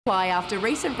Fly after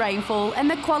recent rainfall and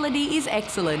the quality is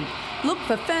excellent. Look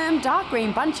for firm dark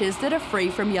green bunches that are free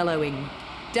from yellowing.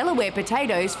 Delaware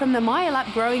potatoes from the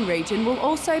Myalup growing region will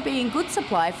also be in good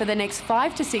supply for the next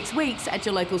 5 to 6 weeks at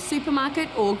your local supermarket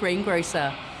or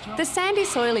greengrocer. The sandy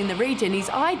soil in the region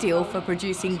is ideal for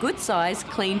producing good sized,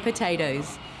 clean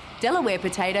potatoes. Delaware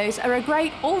potatoes are a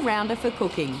great all-rounder for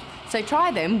cooking, so try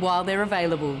them while they're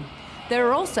available. There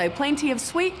are also plenty of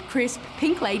sweet, crisp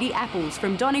Pink Lady apples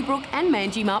from Donnybrook and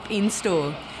Manjimup in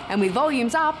store. And with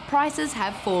volumes up, prices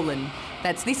have fallen.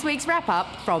 That's this week's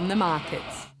wrap-up from the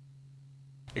markets.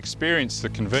 Experience the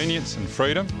convenience and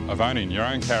freedom of owning your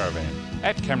own caravan.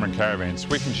 At Cameron Caravans,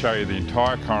 we can show you the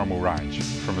entire Corrimal range,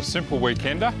 from a simple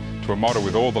weekender to a model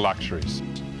with all the luxuries.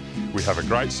 We have a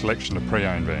great selection of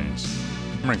pre-owned vans.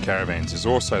 Cameron Caravans is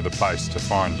also the place to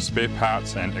find spare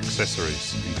parts and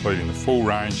accessories, including the full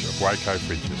range of Waco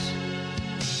fridges.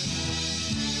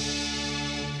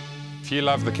 If you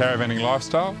love the caravanning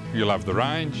lifestyle, you'll love the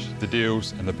range, the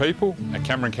deals and the people at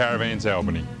Cameron Caravans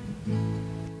Albany.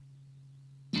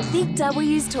 Big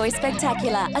W's Toy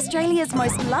Spectacular, Australia's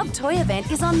most loved toy event,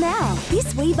 is on now.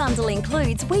 This Wii bundle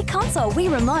includes Wii Console,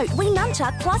 Wii Remote, Wii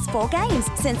Nunchuck plus 4 games.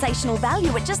 Sensational value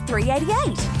at just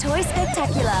 $3.88. Toy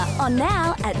Spectacular, on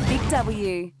now at Big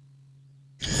W.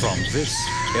 From this,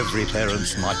 every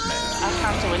parent's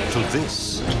nightmare, to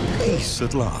this, peace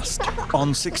at last.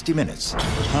 On 60 Minutes,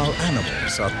 how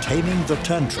animals are taming the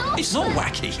tantrum. It's not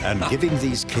wacky. And giving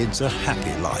these kids a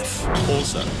happy life.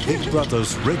 Also, Big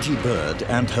Brother's Reggie Bird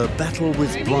and her battle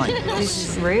with blindness. This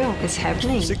is real. It's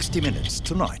happening. 60 Minutes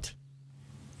tonight.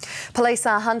 Police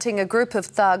are hunting a group of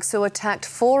thugs who attacked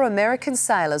 4 American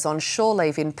sailors on shore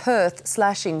leave in Perth,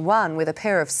 slashing one with a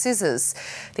pair of scissors.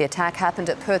 The attack happened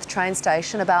at Perth train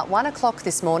station about 1 o'clock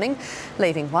this morning,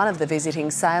 leaving one of the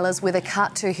visiting sailors with a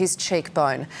cut to his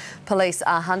cheekbone. Police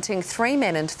are hunting 3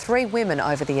 men and 3 women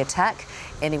over the attack.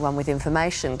 Anyone with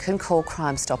information can call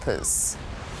Crime Stoppers.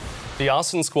 The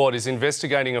arson squad is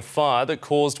investigating a fire that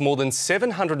caused more than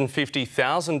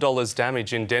 $750,000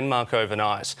 damage in Denmark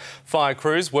overnight. Fire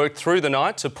crews worked through the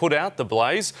night to put out the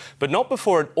blaze, but not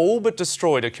before it all but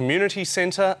destroyed a community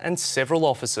centre and several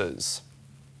offices.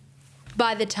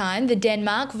 By the time the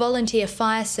Denmark Volunteer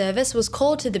Fire Service was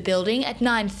called to the building at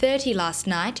 9:30 last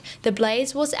night, the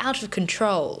blaze was out of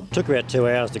control. It took about 2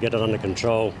 hours to get it under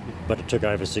control, but it took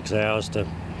over 6 hours to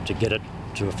get it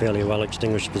to a fairly well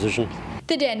extinguished position.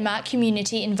 The Denmark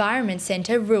Community Environment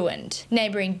Centre ruined,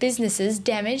 neighbouring businesses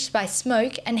damaged by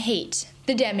smoke and heat.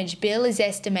 The damage bill is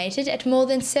estimated at more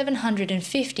than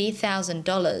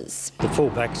 $750,000. The full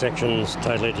back section's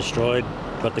totally destroyed,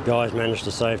 but the guys managed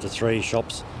to save the 3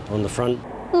 shops on the front.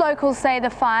 Locals say the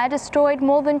fire destroyed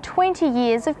more than 20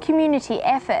 years of community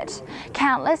effort.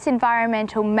 Countless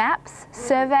environmental maps,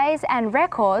 surveys and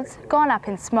records gone up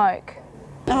in smoke.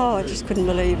 Oh, I just couldn't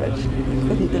believe it.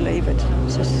 Couldn't believe it.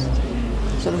 It's just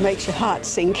sort of makes your heart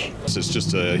sink. It's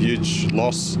just a huge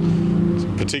loss,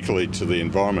 particularly to the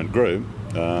environment group,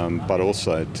 but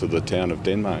also to the town of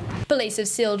Denmark. Police have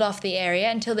sealed off the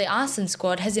area until the arson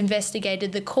squad has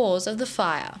investigated the cause of the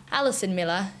fire. Alison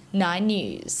Miller, 9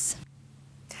 News.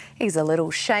 He's a little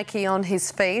shaky on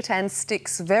his feet and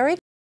sticks very